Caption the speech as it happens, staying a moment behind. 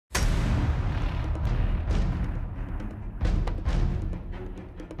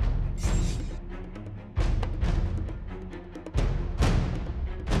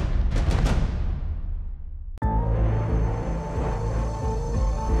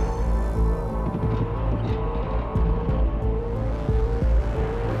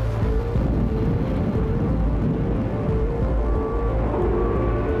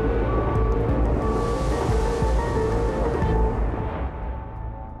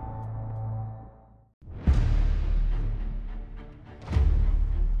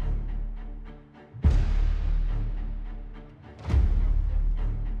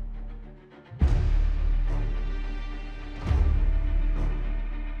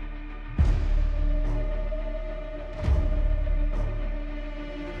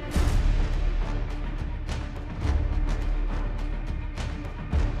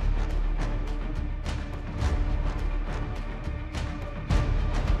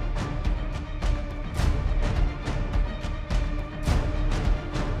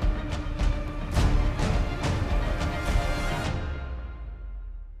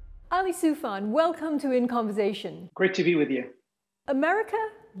Hi, Soufan. Welcome to In Conversation. Great to be with you. America,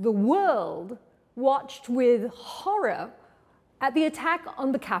 the world, watched with horror at the attack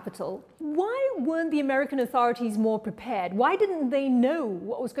on the Capitol. Why weren't the American authorities more prepared? Why didn't they know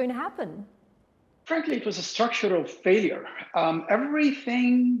what was going to happen? Frankly, it was a structural failure.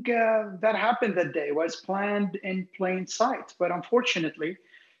 Everything that happened that day was planned in plain sight. But unfortunately,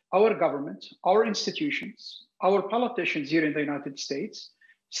 our government, our institutions, our politicians here in the United States,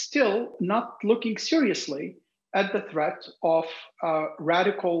 still not looking seriously at the threat of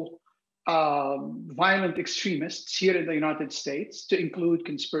radical violent extremists here in the United States, to include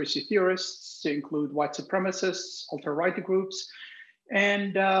conspiracy theorists, to include white supremacists, alt-right groups.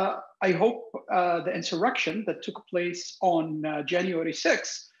 And I hope the insurrection that took place on January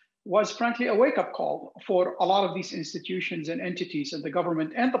 6th was frankly a wake-up call for a lot of these institutions and entities and the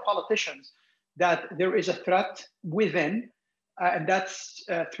government and the politicians that there is a threat within, and that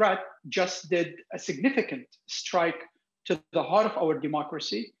threat just did a significant strike to the heart of our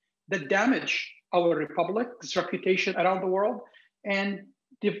democracy that damaged our republic's reputation around the world and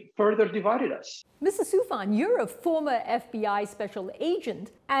further divided us. Mr. Soufan, you're a former FBI special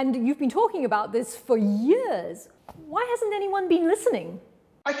agent, and you've been talking about this for years. Why hasn't anyone been listening?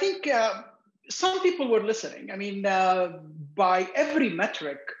 I think some people were listening. I mean, by every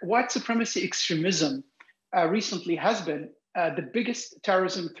metric, white supremacy extremism recently has been the biggest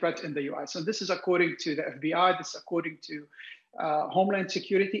terrorism threat in the US. And this is according to the FBI, this is according to Homeland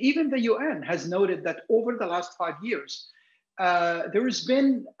Security. Even the UN has noted that over the last 5 years, there has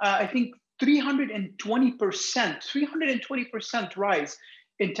been, I think, 320% rise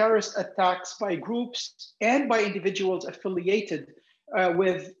in terrorist attacks by groups and by individuals affiliated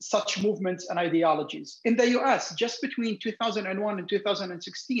with such movements and ideologies. In the US, just between 2001 and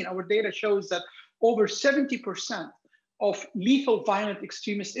 2016, our data shows that over 70% of lethal violent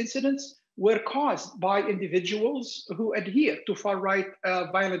extremist incidents were caused by individuals who adhere to far-right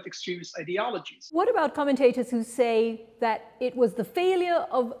violent extremist ideologies. What about commentators who say that it was the failure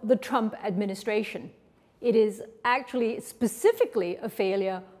of the Trump administration? It is actually specifically a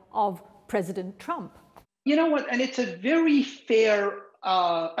failure of President Trump. You know what? And it's a very fair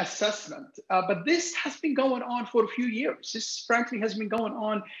assessment. But this has been going on for a few years. This, frankly, has been going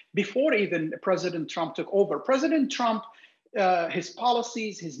on before even President Trump took over. President Trump, his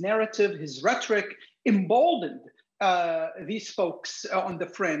policies, his narrative, his rhetoric emboldened these folks on the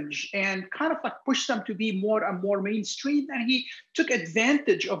fringe and kind of like pushed them to be more and more mainstream. And he took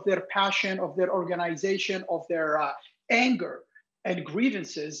advantage of their passion, of their organization, of their anger and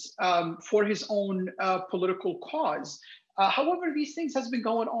grievances for his own political cause. However, these things has been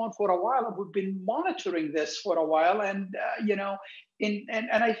going on for a while, and we've been monitoring this for a while. And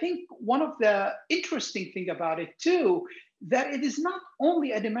and I think one of the interesting thing about it too, that it is not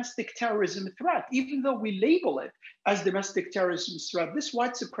only a domestic terrorism threat, even though we label it as domestic terrorism threat. This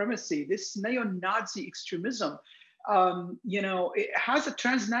white supremacy, this neo-Nazi extremism, it has a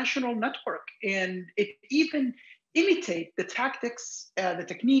transnational network, and it even imitate the tactics, the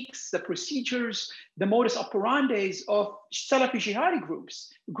techniques, the procedures, the modus operandi of Salafi jihadi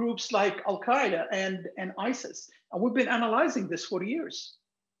groups like Al-Qaeda and ISIS. And we've been analyzing this for years.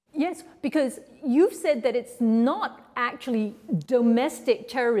 Yes, because you've said that it's not actually domestic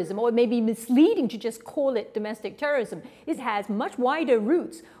terrorism, or it may be misleading to just call it domestic terrorism. It has much wider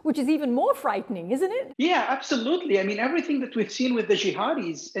roots, which is even more frightening, isn't it? Yeah, absolutely. I mean, everything that we've seen with the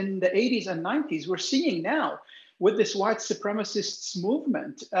jihadis in the 80s and 90s, we're seeing now with this white supremacists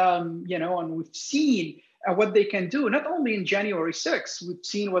movement, and we've seen what they can do, not only in January 6th, we've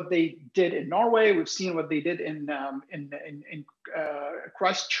seen what they did in Norway, we've seen what they did in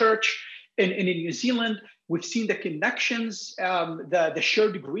Christchurch, in New Zealand, we've seen the connections, the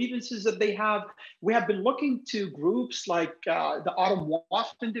shared grievances that they have. We have been looking to groups like the Autumn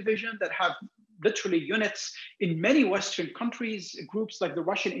Wafton Division that have literally units in many Western countries, groups like the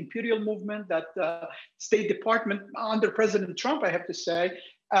Russian Imperial Movement that State Department under President Trump, I have to say,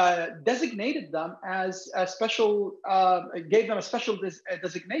 designated them as a special, gave them a special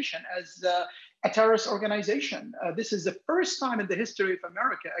designation as a terrorist organization. This is the first time in the history of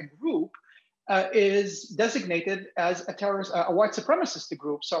America a group is designated as a terrorist, a white supremacist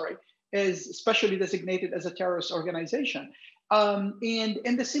group, is specially designated as a terrorist organization.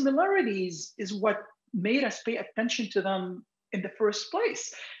 And the similarities is what made us pay attention to them in the first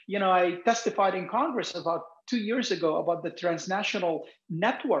place. I testified in Congress about 2 years ago about the transnational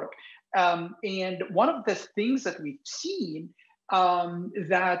network. And one of the things that we've seen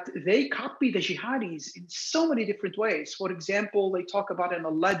that they copy the jihadis in so many different ways. For example, they talk about an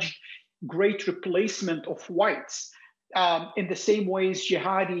alleged great replacement of whites. In the same ways,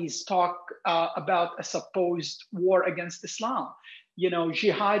 jihadis talk about a supposed war against Islam.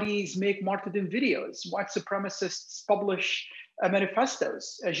 Jihadis make martyrdom videos. White supremacists publish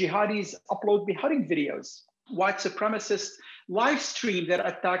manifestos. Jihadis upload beheading videos. White supremacists live stream their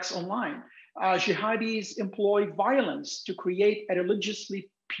attacks online. Jihadis employ violence to create a religiously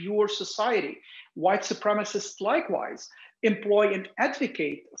pure society. White supremacists likewise employ and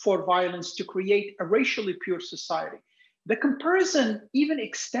advocate for violence to create a racially pure society. The comparison even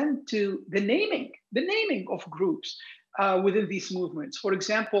extends to the naming of groups within these movements. For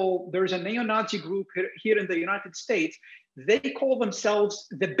example, there's a neo-Nazi group here in the United States. They call themselves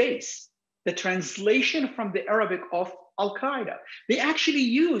the Base, the translation from the Arabic of Al-Qaeda. They actually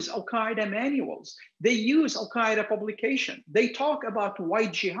use Al-Qaeda manuals. They use Al-Qaeda publication. They talk about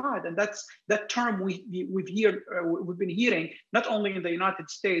white jihad, and that's that term we've been hearing not only in the United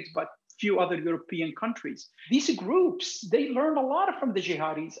States, but few other European countries. These groups, they learn a lot from the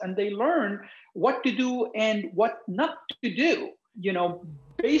jihadis, and they learn what to do and what not to do,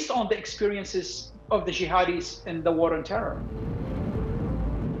 based on the experiences of the jihadis in the war on terror.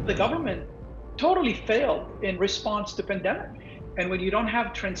 The government totally failed in response to pandemic. And when you don't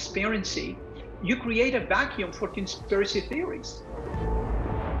have transparency, you create a vacuum for conspiracy theories.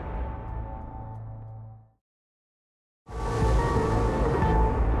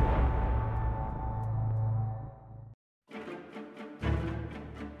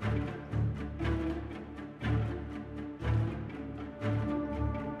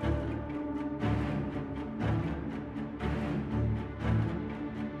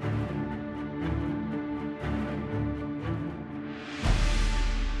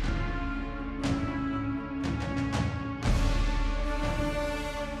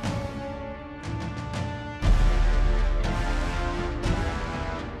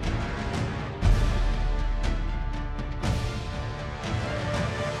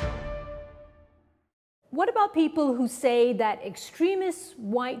 What about people who say that extremist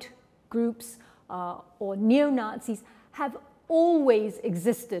white groups or neo-Nazis have always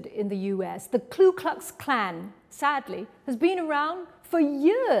existed in the US? The Ku Klux Klan, sadly, has been around for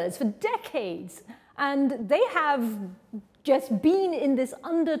years, for decades, and they have just been in this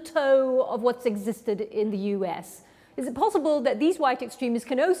undertow of what's existed in the US. Is it possible that these white extremists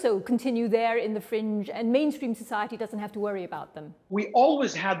can also continue there in the fringe and mainstream society doesn't have to worry about them? We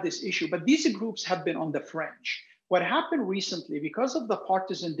always had this issue, but these groups have been on the fringe. What happened recently, because of the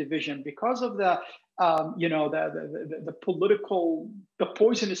partisan division, because of the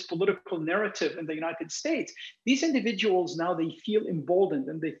poisonous political narrative in the United States, these individuals now, they feel emboldened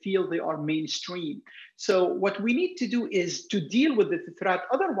and they feel they are mainstream. So what we need to do is to deal with the threat.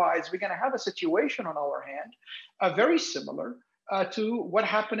 Otherwise, we're going to have a situation on our hand very similar to what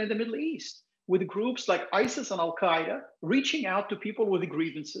happened in the Middle East, with groups like ISIS and Al-Qaeda reaching out to people with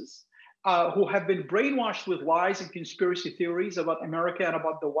grievances, who have been brainwashed with lies and conspiracy theories about America and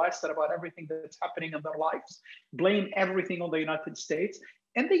about the West and about everything that's happening in their lives, blame everything on the United States.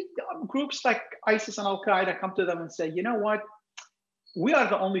 And groups like ISIS and Al-Qaeda come to them and say, you know what, we are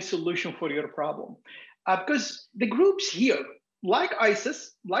the only solution for your problem. Because the groups here, like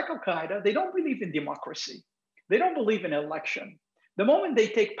ISIS, like Al-Qaeda, they don't believe in democracy. They don't believe in election. The moment they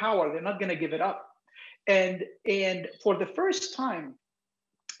take power, they're not going to give it up. And for the first time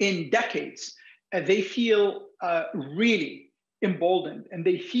in decades, they feel really emboldened, and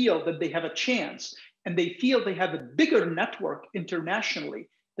they feel that they have a chance, and they feel they have a bigger network internationally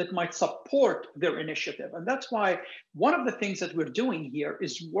that might support their initiative. And that's why one of the things that we're doing here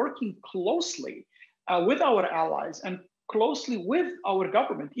is working closely with our allies and closely with our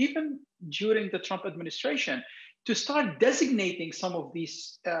government, even during the Trump administration, to start designating some of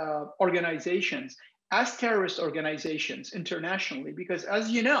these organizations as terrorist organizations internationally. Because as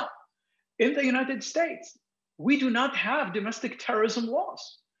you know, in the United States, we do not have domestic terrorism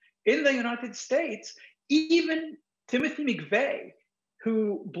laws. In the United States, even Timothy McVeigh,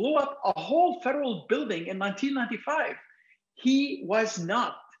 who blew up a whole federal building in 1995, he was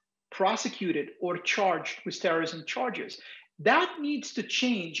not prosecuted or charged with terrorism charges. That needs to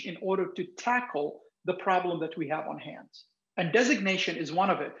change in order to tackle the problem that we have on hand. And designation is one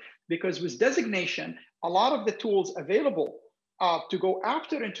of it, because with designation, a lot of the tools available to go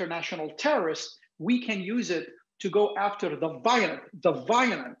after international terrorists, we can use it to go after the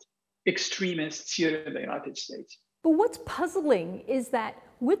violent extremists here in the United States. But what's puzzling is that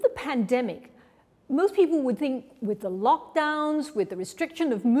with the pandemic, most people would think with the lockdowns, with the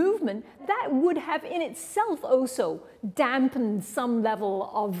restriction of movement, that would have in itself also dampened some level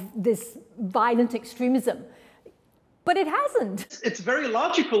of this violent extremism. But it hasn't. It's very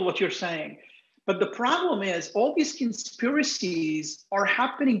logical what you're saying. But the problem is all these conspiracies are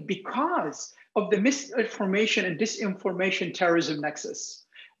happening because of the misinformation and disinformation terrorism nexus.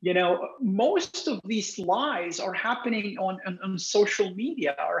 Most of these lies are happening on social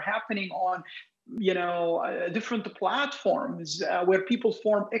media, are happening on different platforms where people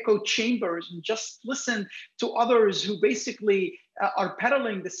form echo chambers and just listen to others who basically are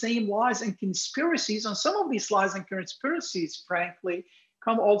peddling the same lies and conspiracies. And some of these lies and conspiracies, frankly,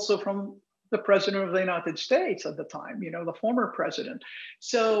 come also from the president of the United States at the time, the former president.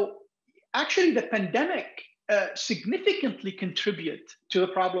 So actually the pandemic significantly contribute to the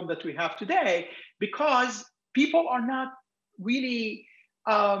problem that we have today, because people are not really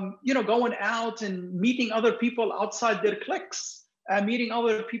going out and meeting other people outside their cliques, meeting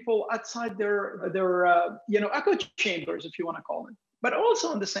other people outside their echo chambers, if you want to call it. But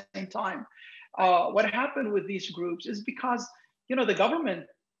also at the same time, what happened with these groups is because the government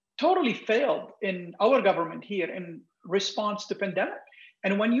totally failed, in our government here, in response to pandemic.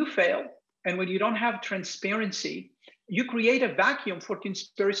 And when you fail, and when you don't have transparency, you create a vacuum for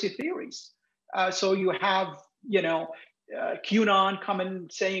conspiracy theories. So you have, QAnon coming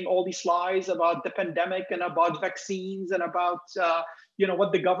saying all these lies about the pandemic and about vaccines and about,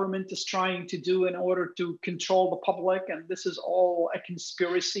 what the government is trying to do in order to control the public. And this is all a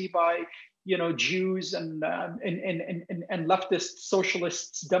conspiracy by, Jews and leftist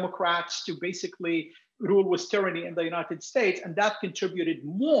socialists, Democrats, to basically rule with tyranny in the United States. And that contributed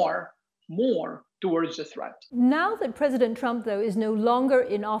more towards the threat. Now that President Trump, though, is no longer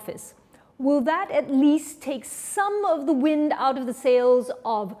in office, will that at least take some of the wind out of the sails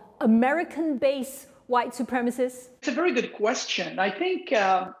of American-based white supremacists? It's a very good question. I think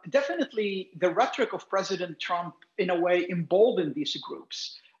definitely the rhetoric of President Trump, in a way, emboldened these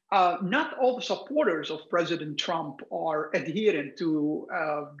groups. Not all the supporters of President Trump are adherent to,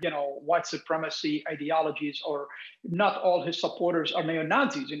 white supremacy ideologies, or not all his supporters are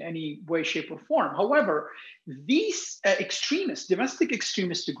neo-Nazis in any way, shape, or form. However, these extremists, domestic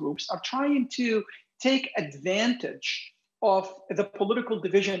extremist groups, are trying to take advantage of the political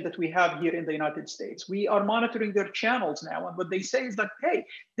division that we have here in the United States. We are monitoring their channels now, and what they say is that, hey,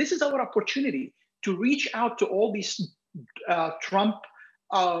 this is our opportunity to reach out to all these Trump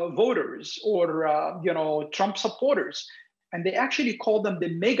voters or Trump supporters, and they actually call them the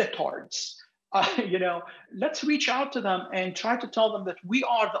megatards. Let's reach out to them and try to tell them that we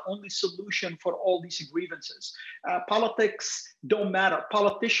are the only solution for all these grievances. Politics don't matter.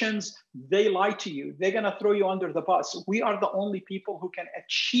 Politicians, they lie to you. They're going to throw you under the bus. We are the only people who can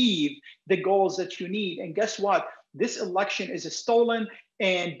achieve the goals that you need. And guess what? This election is stolen.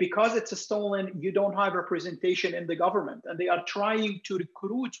 And because it's stolen, you don't have representation in the government. And they are trying to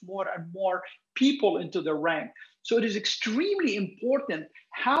recruit more and more people into the rank. So it is extremely important.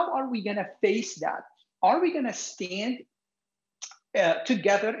 How are we going to face that? Are we going to stand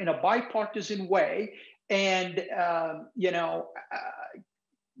together in a bipartisan way and,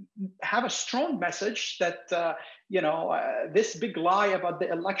 have a strong message that, this big lie about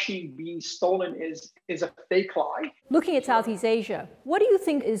the election being stolen is a fake lie? Looking at Southeast Asia, what do you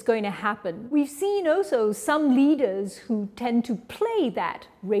think is going to happen? We've seen also some leaders who tend to play that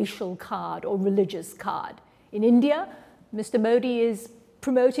racial card or religious card. In India, Mr. Modi is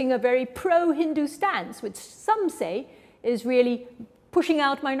promoting a very pro-Hindu stance, which some say is really pushing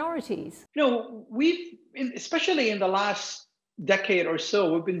out minorities. Especially in the last decade or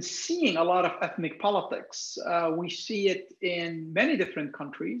so, we've been seeing a lot of ethnic politics. We see it in many different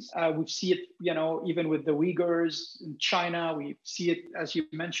countries. We see it, even with the Uyghurs in China. We see it, as you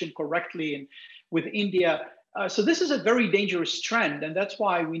mentioned correctly, with India. So this is a very dangerous trend, and that's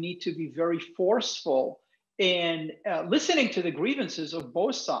why we need to be very forceful in listening to the grievances of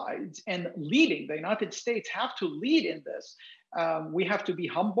both sides and leading. The United States have to lead in this. We have to be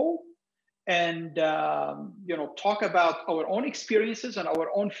humble and talk about our own experiences and our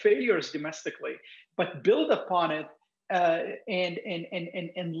own failures domestically, but build upon it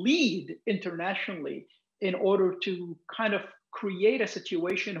and lead internationally in order to kind of create a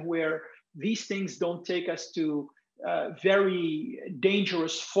situation where these things don't take us to very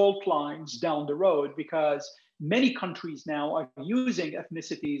dangerous fault lines down the road, because many countries now are using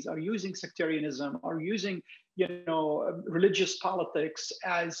ethnicities, are using sectarianism, are using religious politics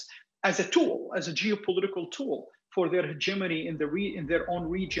as a tool, as a geopolitical tool for their hegemony in their own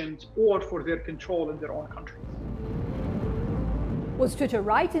regions or for their control in their own countries. Was Twitter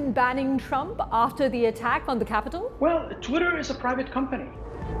right in banning Trump after the attack on the Capitol? Well, Twitter is a private company.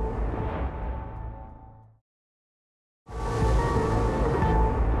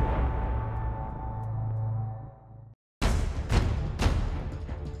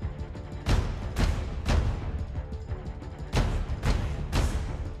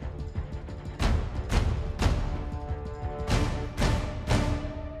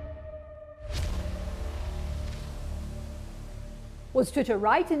 Was Twitter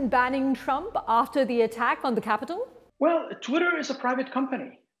right in banning Trump after the attack on the Capitol? Well, Twitter is a private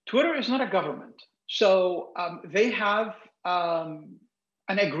company. Twitter is not a government. So they have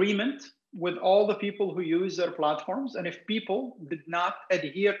an agreement with all the people who use their platforms. And if people did not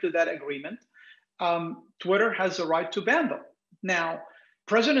adhere to that agreement, Twitter has a right to ban them. Now,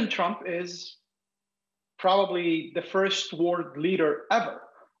 President Trump is probably the first world leader ever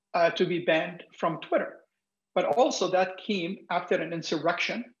to be banned from Twitter. But also that came after an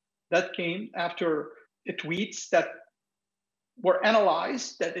insurrection. That came after tweets that were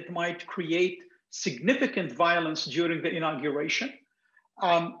analyzed that it might create significant violence during the inauguration.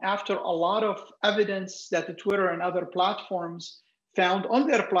 After a lot of evidence that the Twitter and other platforms found on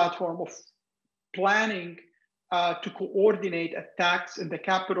their platform of planning to coordinate attacks in the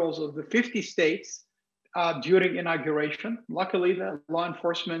capitals of the 50 states during inauguration. Luckily, the law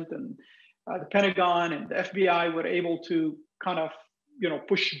enforcement and the Pentagon and the FBI were able to kind of,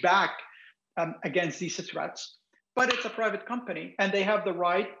 push back against these threats. But it's a private company, and they have the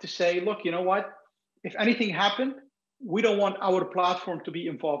right to say, look, you know what? If anything happened, we don't want our platform to be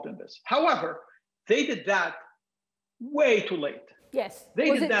involved in this. However, they did that way too late. Yes.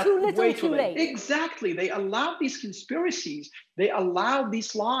 They Was did it that too little, way too late. late? Exactly. They allowed these conspiracies. They allowed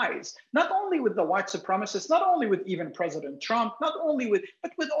these lies, not only with the white supremacists, not only with even President Trump, but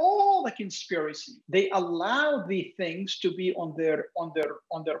with all the conspiracy. They allowed the things to be on their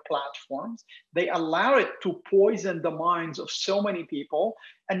platforms. They allow it to poison the minds of so many people.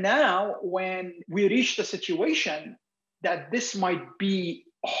 And now when we reach the situation that this might be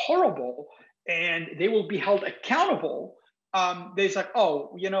horrible and they will be held accountable, there's like,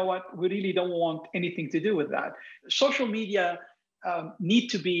 oh, you know what? We really don't want anything to do with that. Social media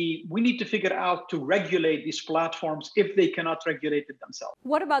we need to figure out to regulate these platforms if they cannot regulate it themselves.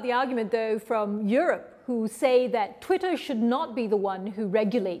 What about the argument, though, from Europe, who say that Twitter should not be the one who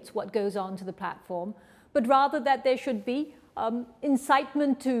regulates what goes on to the platform, but rather that there should be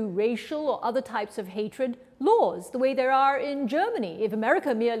incitement to racial or other types of hatred laws, the way there are in Germany? If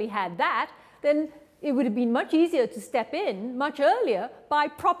America merely had that, then it would have been much easier to step in much earlier by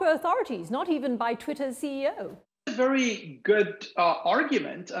proper authorities, not even by Twitter's CEO. It's a very good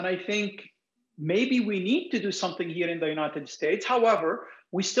argument, and I think maybe we need to do something here in the United States. However,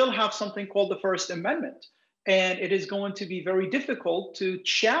 we still have something called the First Amendment, and it is going to be very difficult to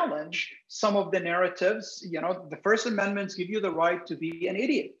challenge some of the narratives. The First Amendment gives you the right to be an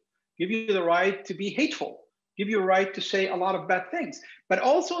idiot, give you the right to be hateful, give you a right to say a lot of bad things. But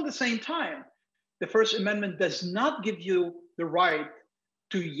also at the same time, the First Amendment does not give you the right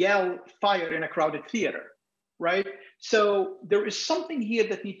to yell fire in a crowded theater, right? So there is something here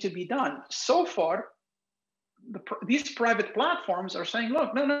that needs to be done. So far, these private platforms are saying,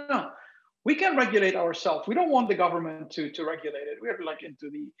 look, no, we can regulate ourselves. We don't want the government to regulate it. We're like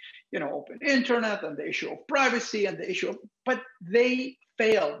into the open internet and the issue of privacy and the issue of, but they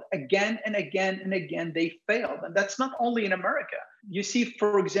failed again and again and again. They failed. And that's not only in America. You see,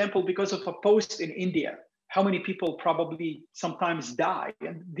 for example, because of a post in India, how many people probably sometimes die.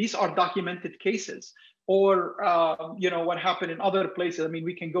 And these are documented cases. Or, what happened in other places. I mean,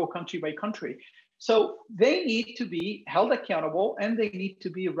 we can go country by country. So they need to be held accountable and they need to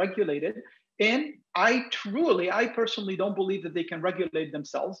be regulated. And I personally don't believe that they can regulate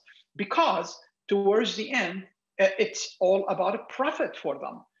themselves, because towards the end, it's all about a profit for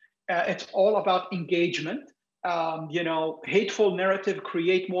them. It's all about engagement. Hateful narrative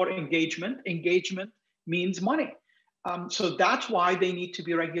create more engagement. Engagement means money. So that's why they need to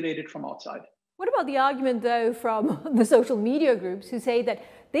be regulated from outside. What about the argument, though, from the social media groups who say that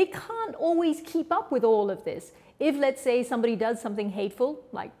they can't always keep up with all of this? If, let's say, somebody does something hateful,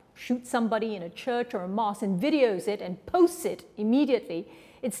 like shoot somebody in a church or a mosque and videos it and posts it immediately,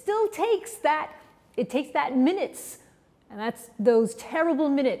 it still takes that minutes. And that's those terrible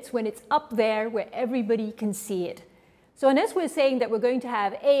minutes when it's up there where everybody can see it. So unless we're saying that we're going to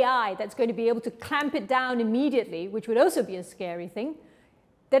have AI that's going to be able to clamp it down immediately, which would also be a scary thing,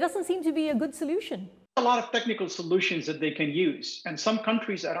 there doesn't seem to be a good solution. A lot of technical solutions that they can use. And some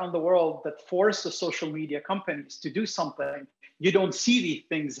countries around the world that force the social media companies to do something, you don't see these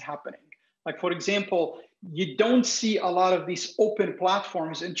things happening. Like, for example, you don't see a lot of these open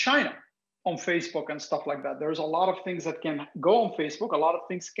platforms in China on Facebook and stuff like that. There's a lot of things that can go on Facebook. A lot of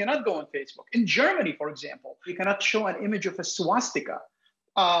things cannot go on Facebook. In Germany, for example, you cannot show an image of a swastika.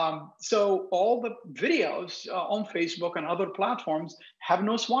 So all the videos on Facebook and other platforms have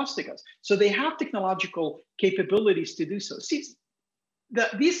no swastikas. So they have technological capabilities to do so. See,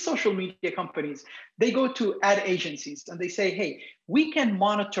 these social media companies, they go to ad agencies and they say, hey, we can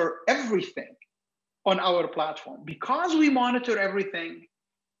monitor everything on our platform. Because we monitor everything,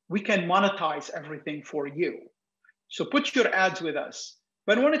 we can monetize everything for you. So put your ads with us.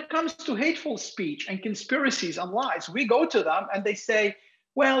 But when it comes to hateful speech and conspiracies and lies, we go to them and they say,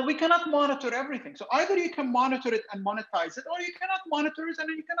 well, we cannot monitor everything. So either you can monitor it and monetize it, or you cannot monitor it and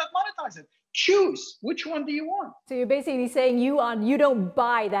you cannot monetize it. Choose. Which one do you want? So you're basically saying you don't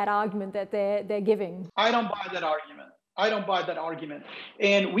buy that argument that they're giving. I don't buy that argument. I don't buy that argument.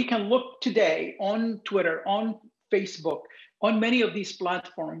 And we can look today on Twitter, on Facebook, on many of these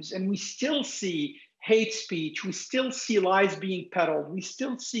platforms, and we still see hate speech, we still see lies being peddled, we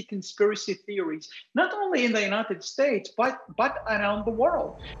still see conspiracy theories, not only in the United States, but around the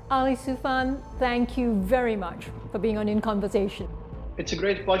world. Ali Soufan, thank you very much for being on In Conversation. It's a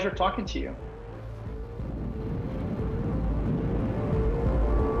great pleasure talking to you.